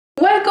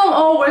Welcome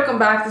or welcome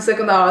back to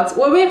Second Art,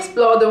 where we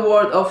explore the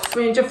world of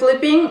furniture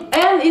flipping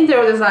and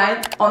interior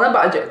design on a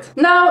budget.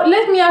 Now,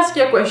 let me ask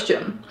you a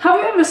question. Have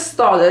you ever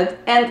started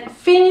and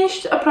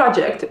finished a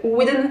project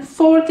within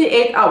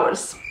 48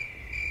 hours?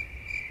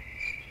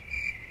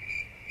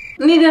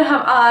 Neither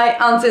have I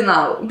until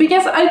now,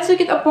 because I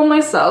took it upon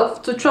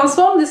myself to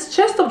transform this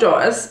chest of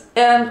drawers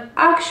and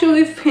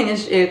actually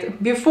finish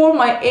it before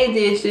my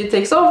ADHD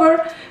takes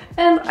over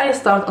and I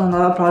start on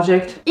another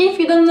project. If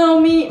you don't know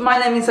me, my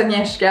name is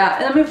Agnieszka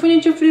and I'm a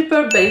furniture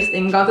flipper based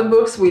in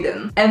Gothenburg,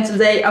 Sweden. And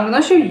today I'm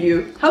gonna show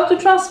you how to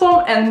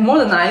transform and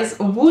modernize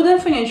wooden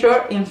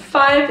furniture in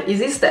 5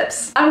 easy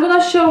steps. I'm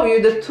gonna show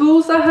you the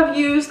tools I have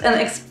used and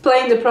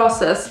explain the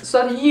process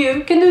so that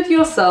you can do it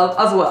yourself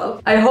as well.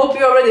 I hope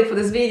you're ready for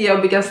this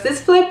video because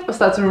this flip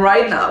starts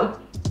right now.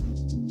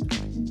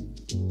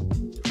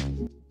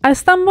 I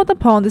stumbled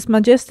upon this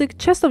majestic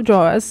chest of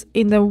drawers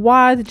in the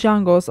wide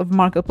jungles of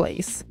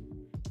Marketplace.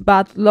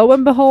 But lo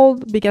and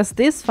behold, because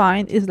this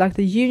find is like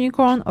the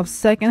unicorn of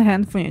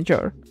second-hand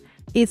furniture,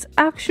 it's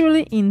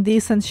actually in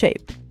decent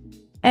shape.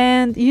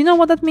 And you know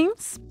what that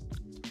means?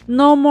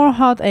 No more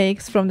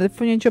heartaches from the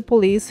furniture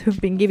police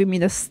who've been giving me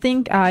the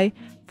stink eye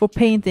for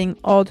painting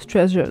odd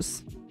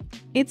treasures.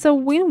 It's a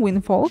win-win,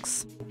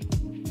 folks.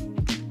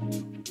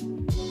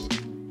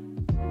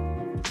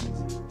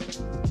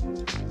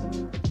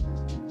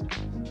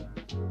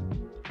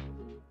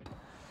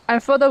 I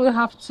thought I would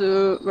have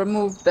to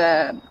remove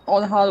the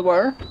old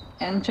hardware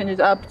and change it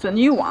up to a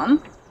new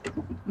one,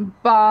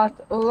 but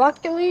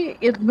luckily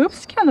it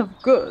looks kind of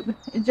good.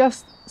 It's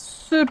just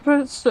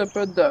super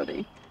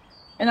dirty,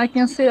 and I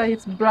can see that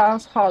it's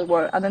brass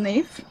hardware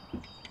underneath,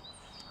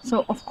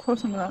 so of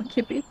course I'm gonna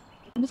keep it.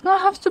 I'm just gonna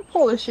have to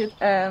polish it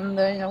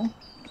and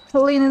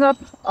clean it up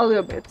a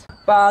little bit,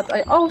 but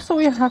I also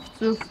will have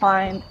to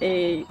find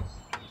a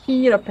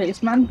key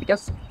replacement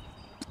because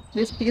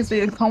this piece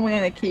didn't come with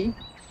any key.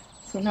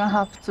 So I'm gonna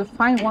have to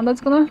find one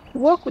that's gonna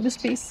work with this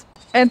piece.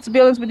 And to be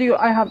honest with you,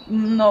 I have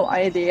no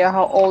idea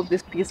how old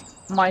this piece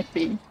might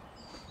be.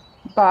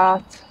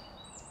 But,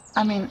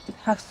 I mean, it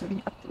has to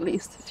be at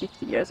least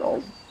 50 years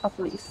old, at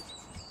least.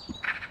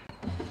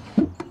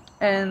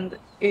 And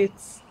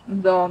it's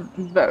done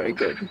very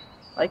good.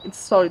 Like, it's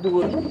solid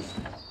wood.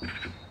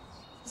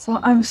 So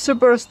I'm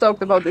super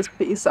stoked about this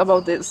piece,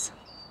 about this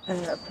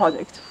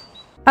project.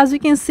 As you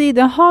can see,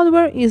 the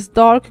hardware is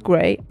dark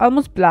grey,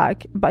 almost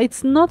black, but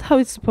it's not how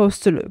it's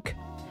supposed to look.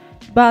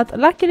 But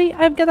luckily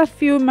I've got a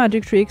few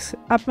magic tricks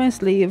up my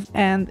sleeve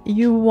and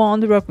you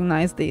won't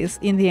recognize this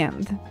in the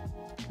end.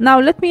 Now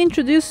let me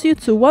introduce you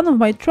to one of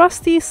my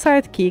trusty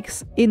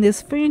sidekicks in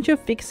this furniture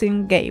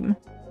fixing game,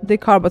 the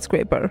carpet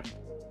scraper.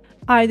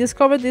 I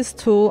discovered this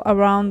tool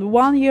around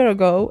 1 year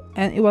ago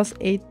and it was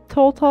a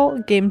total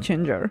game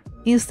changer.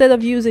 Instead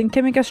of using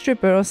chemical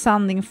stripper or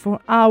sanding for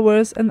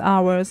hours and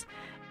hours,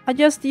 I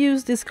just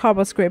used this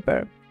carpet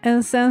scraper,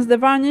 and since the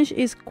varnish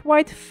is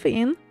quite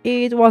thin,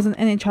 it wasn't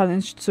any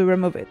challenge to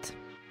remove it.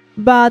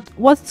 But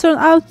what turned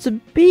out to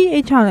be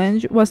a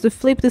challenge was to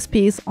flip this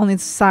piece on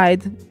its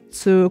side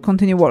to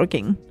continue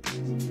working.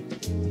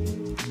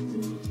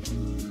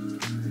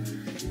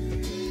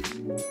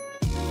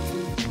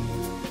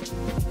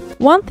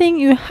 One thing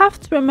you have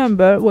to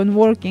remember when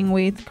working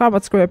with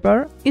carpet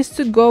scraper is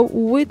to go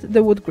with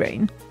the wood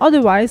grain,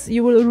 otherwise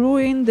you will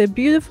ruin the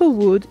beautiful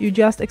wood you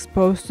just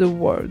exposed to the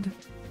world.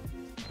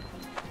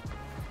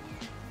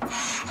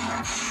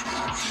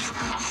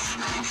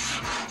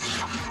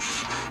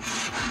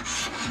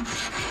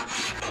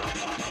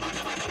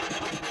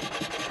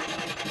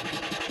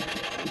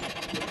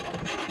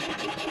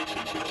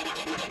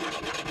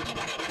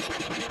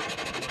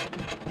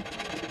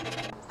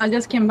 I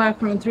just came back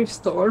from a thrift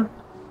store.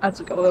 I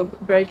took a little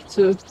break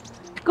to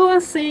go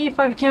and see if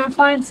I can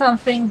find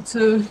something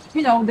to,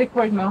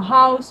 decorate my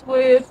house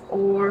with,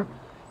 or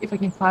if I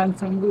can find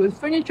some good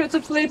furniture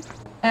to flip.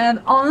 And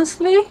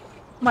honestly,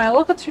 my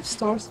local thrift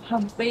stores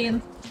have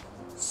been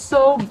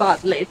so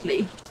bad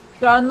lately.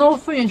 There are no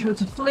furniture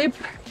to flip.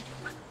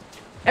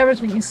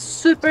 Everything is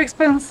super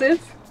expensive.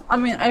 I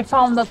mean, I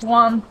found that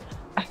one,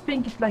 I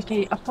think it's like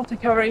a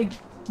apothecary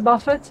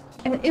buffet,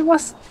 and it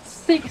was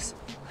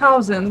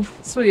 6,000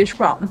 Swedish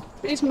crown.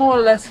 It's more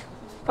or less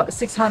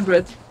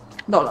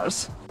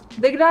 $600.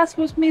 The glass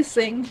was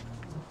missing,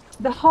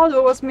 the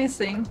hardware was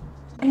missing,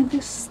 and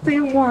they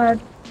still wanted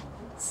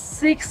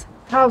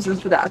 6,000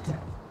 for that.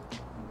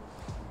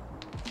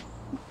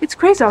 It's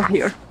crazy out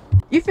here.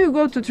 If you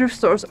go to thrift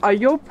stores, are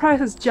your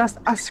prices just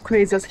as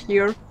crazy as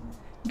here?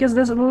 Because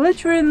there's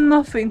literally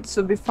nothing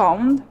to be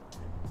found,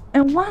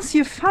 and once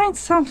you find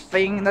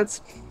something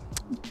that's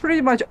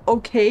pretty much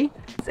okay,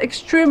 it's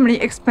extremely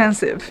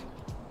expensive.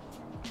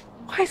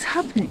 What is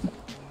happening?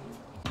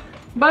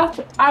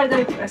 But I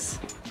digress.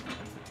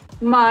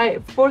 My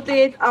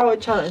 48-hour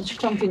challenge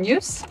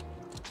continues,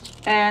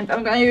 and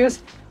I'm gonna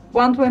use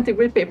 120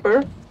 grit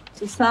paper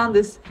to sand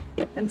this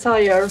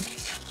entire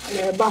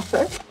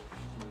buffer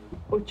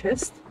or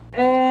chest,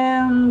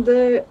 and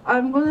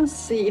I'm gonna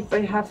see if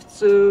I have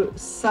to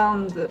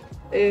sand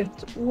it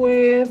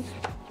with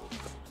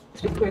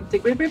 320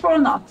 grit paper or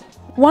not.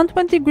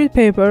 120 grit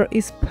paper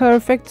is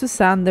perfect to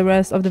sand the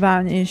rest of the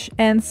varnish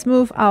and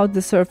smooth out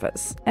the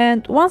surface.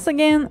 And once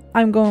again,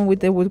 I'm going with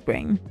the wood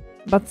grain.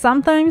 But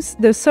sometimes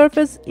the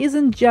surface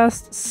isn't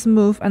just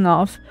smooth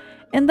enough,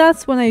 and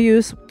that's when I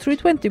use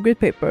 320 grit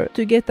paper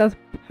to get that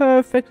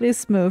perfectly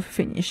smooth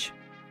finish.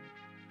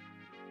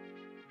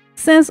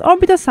 Since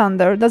orbital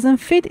sander doesn't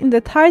fit in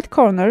the tight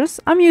corners,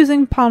 I'm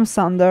using palm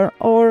sander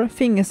or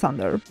finger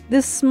sander.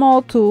 This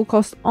small tool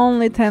costs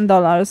only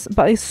 $10,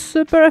 but is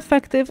super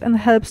effective and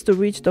helps to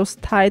reach those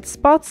tight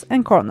spots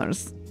and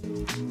corners.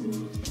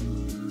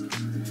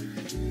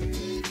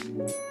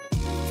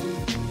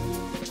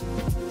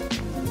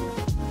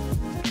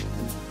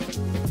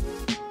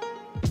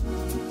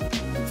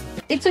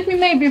 It took me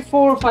maybe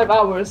 4 or 5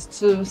 hours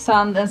to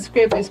sand and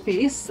scrape this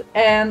piece,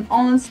 and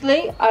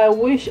honestly, I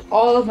wish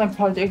all of my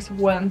projects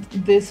went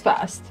this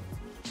fast,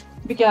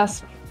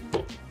 because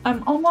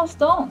I'm almost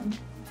done.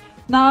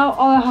 Now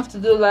all I have to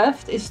do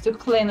left is to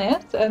clean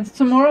it, and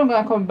tomorrow I'm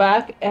gonna come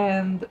back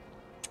and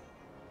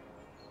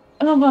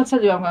I'm not gonna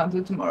tell you what I'm gonna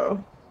do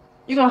tomorrow.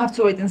 You're gonna have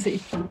to wait and see.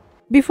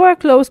 Before I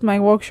closed my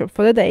workshop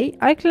for the day,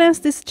 I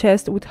cleansed this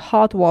chest with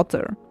hot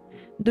water.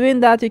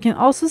 Doing that, you can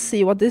also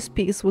see what this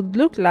piece would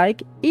look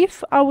like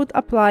if I would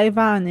apply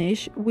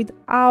varnish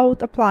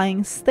without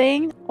applying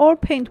stain or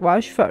paint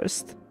wash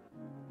first.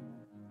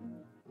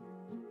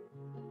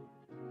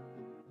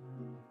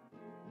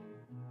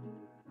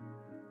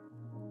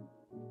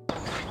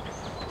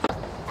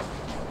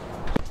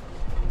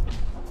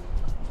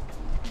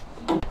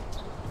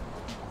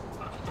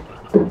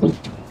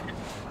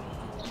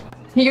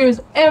 Here's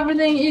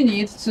everything you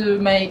need to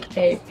make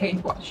a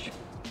paint wash.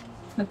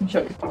 Let me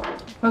show you.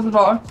 First of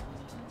all,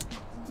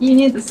 you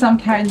need some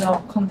kind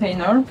of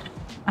container.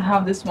 I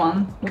have this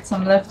one with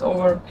some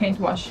leftover paint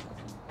wash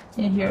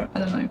in here. I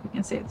don't know if you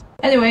can see it.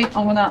 Anyway,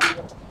 I'm gonna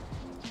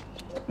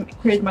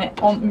create my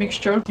own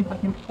mixture, if I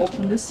can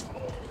open this.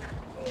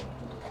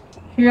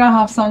 Here I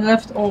have some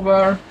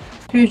leftover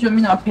Fusion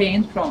mineral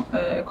paint from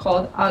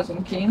called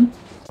Algonquin.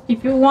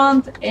 If you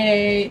want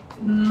a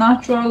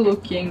natural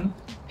looking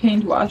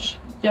paint wash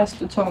just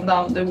to tone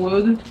down the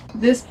wood,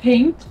 this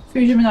paint,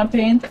 Fusion mineral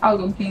paint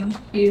Algonquin,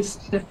 is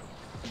the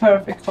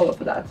perfect color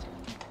for that,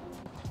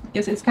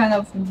 because it's kind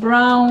of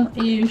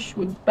brownish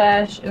with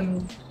beige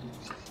and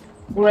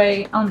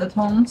gray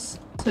undertones,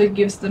 so it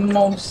gives the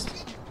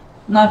most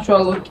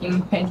natural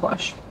looking paint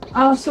wash.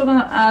 I'm also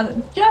gonna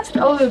add just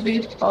a little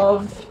bit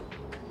of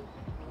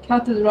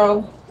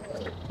Cathedral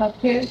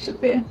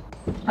Tape.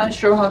 I'm not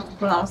sure how to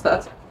pronounce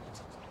that.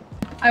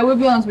 I will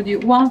be honest with you,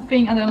 one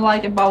thing I don't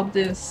like about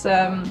this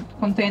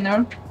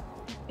container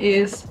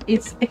is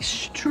it's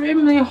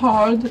extremely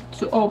hard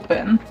to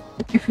open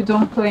if you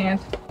don't clean it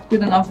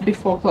good enough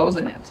before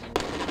closing it.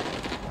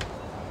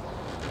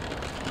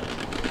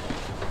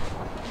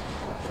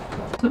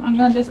 So I'm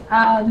gonna just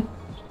add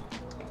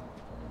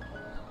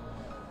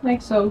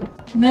like so.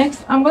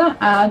 Next I'm gonna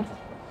add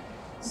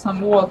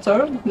some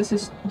water. This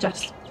is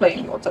just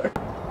plain water.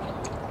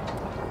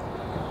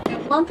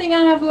 One thing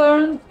I have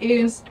learned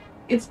is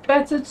it's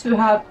better to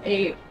have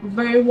a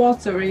very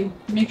watery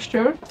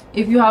mixture.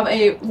 If you have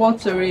a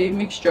watery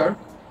mixture,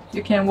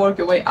 you can work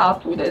your way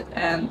up with it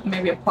and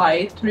maybe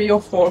apply 3 or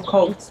 4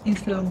 coats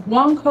instead of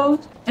 1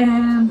 coat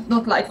and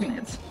not liking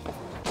it.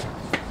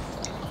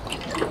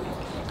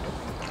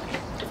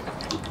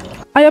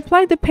 I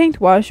applied the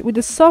paint wash with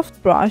a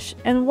soft brush,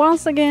 and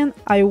once again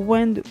I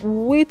went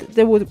with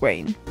the wood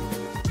grain.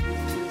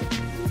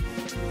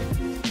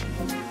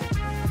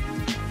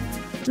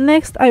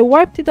 Next, I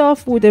wiped it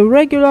off with a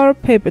regular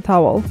paper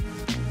towel.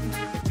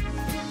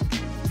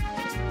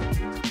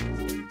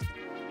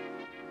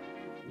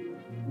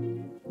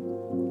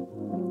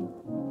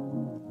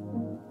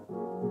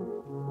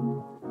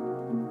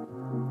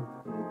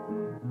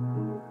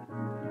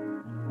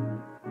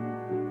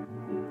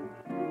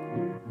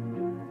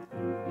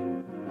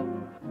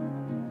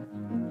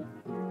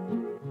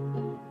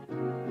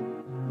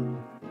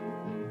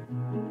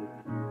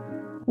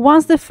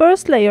 Once the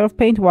first layer of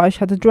paint wash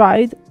had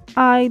dried,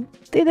 I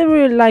didn't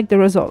really like the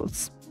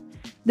results.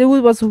 The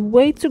wood was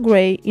way too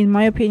grey in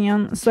my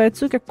opinion, so I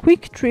took a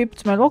quick trip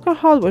to my local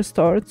hardware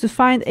store to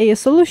find a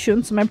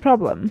solution to my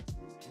problem.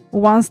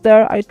 Once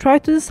there, I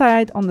tried to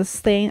decide on the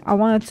stain I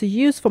wanted to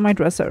use for my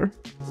dresser.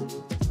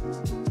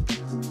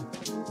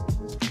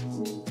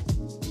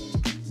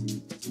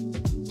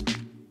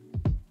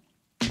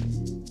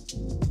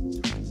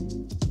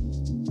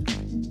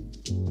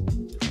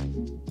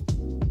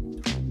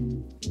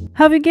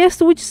 Have you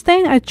guessed which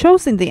stain I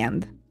chose in the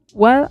end?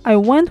 Well, I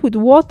went with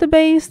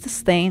water-based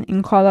stain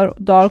in color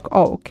dark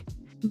oak.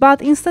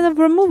 But instead of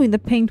removing the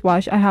paint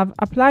wash I have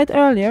applied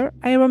earlier,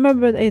 I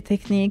remembered a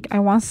technique I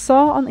once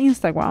saw on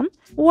Instagram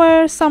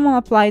where someone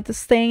applied the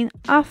stain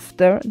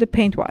after the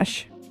paint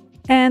wash.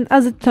 And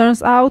as it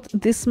turns out,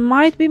 this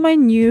might be my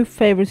new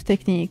favorite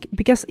technique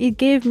because it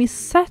gave me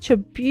such a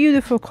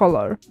beautiful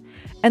color.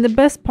 And the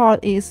best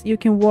part is you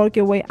can work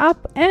your way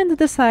up and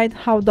decide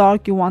how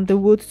dark you want the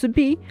wood to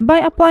be by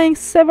applying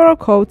several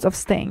coats of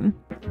stain.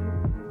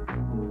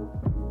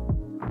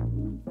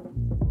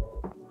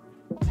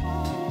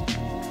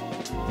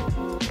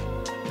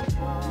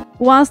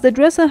 Once the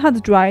dresser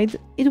had dried,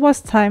 it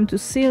was time to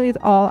seal it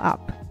all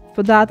up.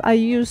 For that I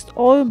used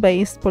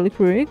oil-based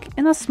polycrylic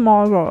and a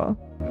small roller.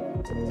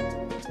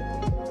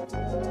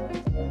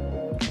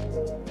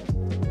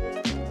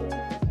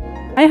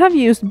 I have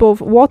used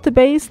both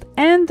water-based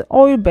and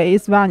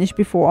oil-based varnish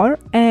before,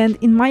 and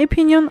in my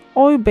opinion,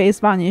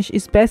 oil-based varnish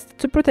is best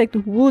to protect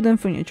wooden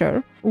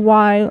furniture,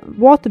 while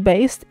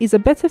water-based is a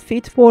better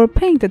fit for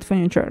painted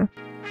furniture.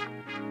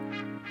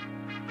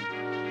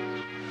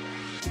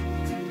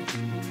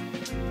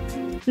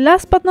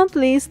 Last but not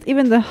least,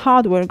 even the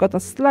hardware got a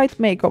slight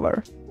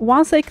makeover.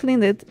 Once I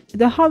cleaned it,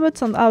 the hardware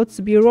turned out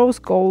to be rose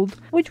gold,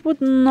 which would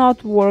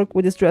not work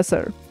with this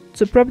dresser.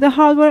 To prep the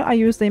hardware, I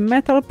used a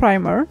metal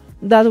primer,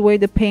 that way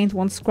the paint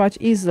won't scratch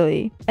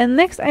easily. And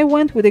next I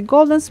went with a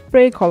golden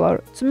spray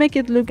color to make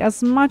it look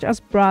as much as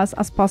brass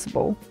as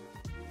possible.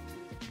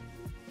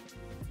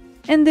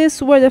 And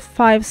these were the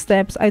 5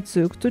 steps I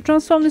took to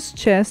transform this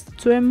chest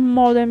to a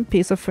modern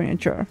piece of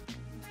furniture.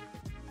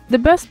 The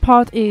best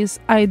part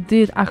is I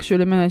did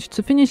actually manage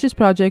to finish this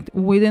project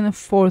within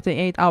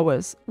 48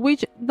 hours,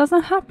 which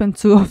doesn't happen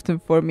too often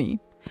for me.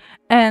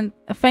 And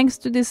thanks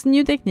to this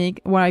new technique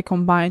where I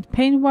combined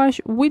paint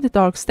wash with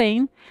dark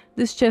stain,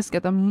 this chest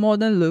got a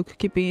modern look,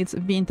 keeping its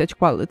vintage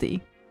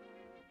quality.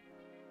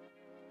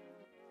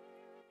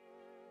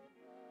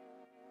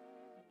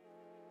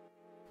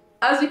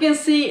 As you can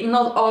see,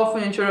 not all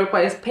furniture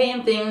requires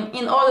painting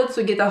in order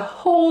to get a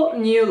whole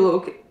new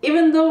look,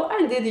 even though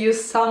I did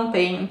use some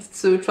paint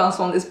to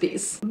transform this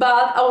piece.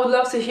 But I would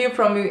love to hear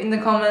from you in the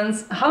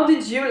comments, how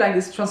did you like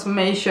this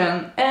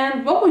transformation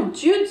and what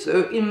would you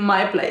do in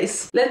my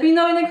place? Let me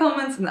know in the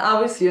comments and I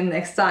will see you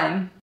next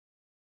time.